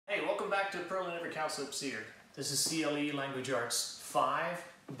back to Pearl and Every Cowslip Seared. This is CLE Language Arts 5,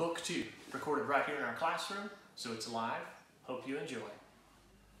 Book 2, recorded right here in our classroom, so it's live. Hope you enjoy.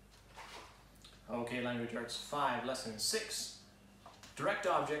 Okay, Language Arts 5, Lesson 6, Direct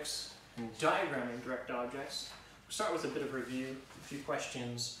Objects and Diagramming Direct Objects. We'll start with a bit of review, a few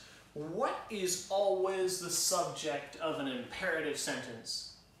questions. What is always the subject of an imperative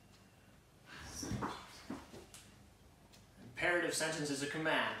sentence? Imperative sentence is a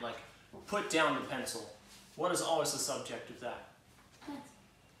command, like put down the pencil. What is always the subject of that?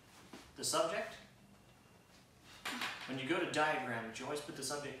 The subject? When you go to diagram, do you always put the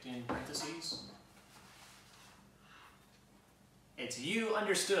subject in parentheses? It's you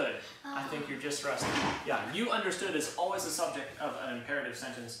understood. I think you're just rusty. Yeah, you understood is always the subject of an imperative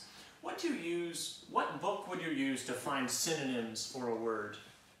sentence. What book would you use to find synonyms for a word?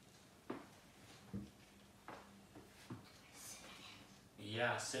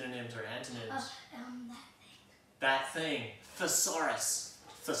 Yeah, synonyms or antonyms. That thing. Thesaurus.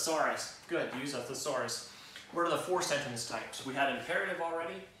 Thesaurus. Good, use a thesaurus. What are the 4 sentence types? We had imperative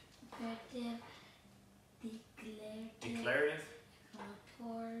already. Imperative, Declarative.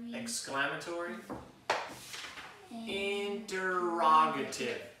 Exclamatory.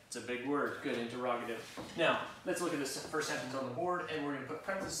 Interrogative. It's a big word. Good, interrogative. Now, let's look at this first sentence on the board, and we're going to put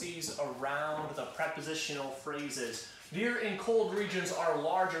parentheses around the prepositional phrases. Deer in cold regions are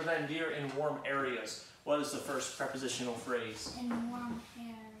larger than deer in warm areas. What is the first prepositional phrase? In warm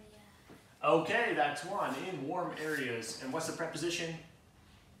area. Okay, that's one. In warm areas. And what's the preposition?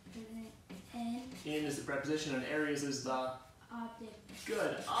 In. In is the preposition, and areas is the? Object.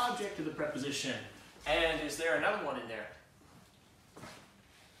 Good. Object of the preposition. And is there another one in there?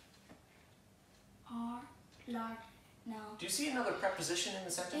 Are large. No. Do you see another preposition in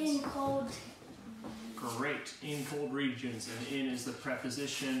the sentence? In cold. Great. In cold regions, and in is the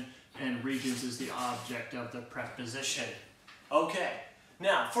preposition, and regions is the object of the preposition. Okay,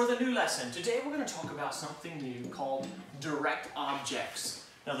 now for the new lesson, today we're going to talk about something new called direct objects.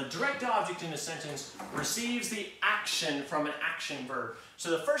 Now the direct object in a sentence receives the action from an action verb.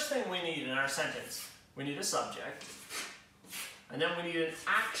 So the first thing we need in our sentence, we need a subject, and then we need an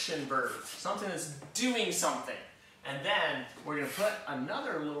action verb, something that's doing something. And then we're going to put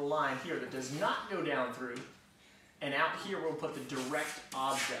another little line here that does not go down through. And out here we'll put the direct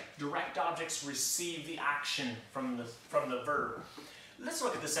object. Direct objects receive the action from the verb. Let's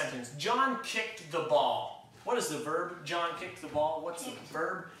look at the sentence. John kicked the ball. What is the verb? John kicked the ball. What's the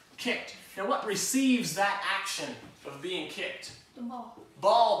verb? Kicked. Now what receives that action of being kicked? The ball.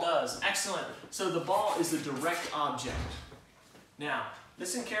 Ball does. Excellent. So the ball is the direct object. Now,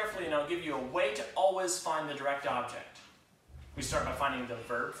 listen carefully and I'll give you a way to always find the direct object. We start by finding the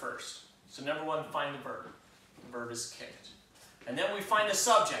verb first. So number 1, find the verb. The verb is kicked. And then we find the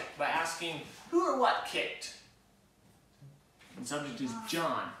subject by asking who or what kicked. The subject is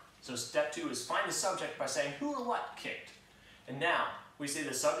John. So step 2 is find the subject by saying who or what kicked. And now we say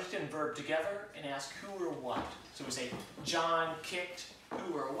the subject and verb together and ask who or what. So we say John kicked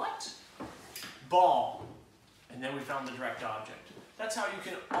who or what? Ball. And then we found the direct object. That's how you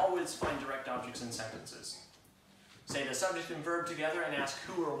can always find direct objects in sentences. Say the subject and verb together and ask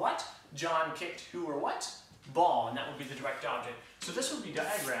who or what. John kicked who or what? Ball, and that would be the direct object. So this would be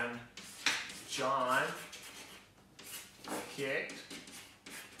diagrammed. John kicked.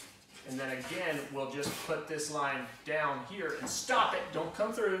 And then again, we'll just put this line down here and stop it. Don't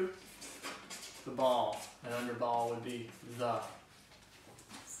come through. The ball. And under ball would be the.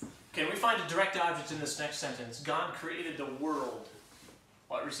 Can we find a direct object in this next sentence? God created the world.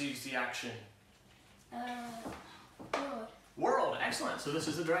 What receives the action? World. World. Excellent. So this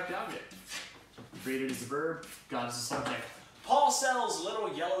is the direct object. Created is the verb. God is the subject. Paul sells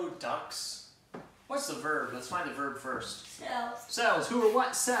little yellow ducks. What's the verb? Let's find the verb first. Sells. Sells. Who or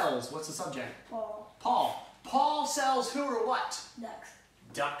what sells? What's the subject? Paul. Paul. Paul sells who or what? Ducks.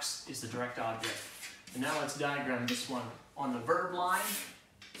 Ducks is the direct object. And now let's diagram this one. On the verb line,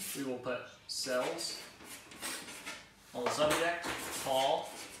 we will put sells. On the subject, Paul.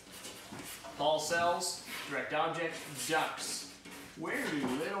 Paul sells, direct object, ducks. Where do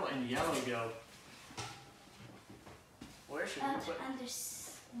little and yellow go? Where should we put? Under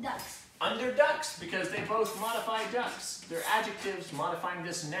ducks. Under ducks, because they both modify ducks. They're adjectives modifying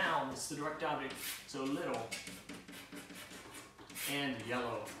this noun. It's the direct object. So little and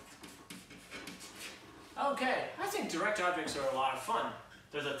yellow. Okay, I think direct objects are a lot of fun.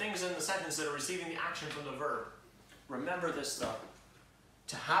 They're the things in the sentence that are receiving the action from the verb. Remember this though.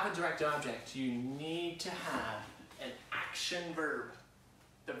 To have a direct object, you need to have an action verb.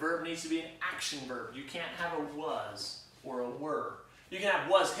 The verb needs to be an action verb. You can't have a was or a were. You can have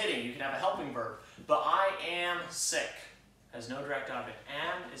was hitting, you can have a helping verb, but I am sick has no direct object.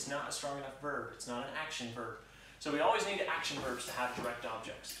 Am is not a strong enough verb. It's not an action verb. So we always need action verbs to have direct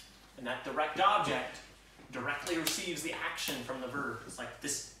objects. And that direct object directly receives the action from the verb. It's like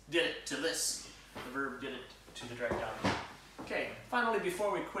this did it to this. The verb did it to the direct object. Okay, finally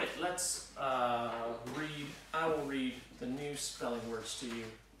before we quit, let's I will read the new spelling words to you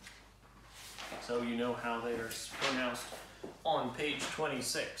so you know how they are pronounced on page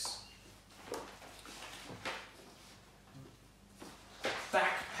 26.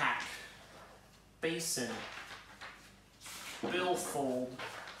 Backpack, basin, billfold,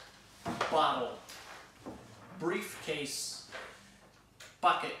 bottle, briefcase,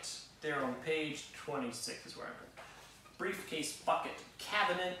 bucket. There on page 26 is where I'm going. Briefcase, bucket,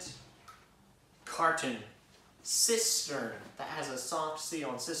 cabinet, carton, cistern, that has a soft C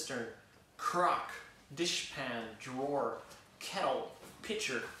on cistern, crock, dishpan, drawer, kettle,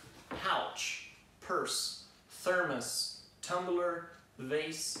 pitcher, pouch, purse, thermos, tumbler,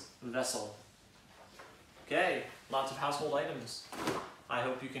 vase, vessel. Okay, lots of household items. I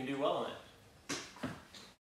hope you can do well in it.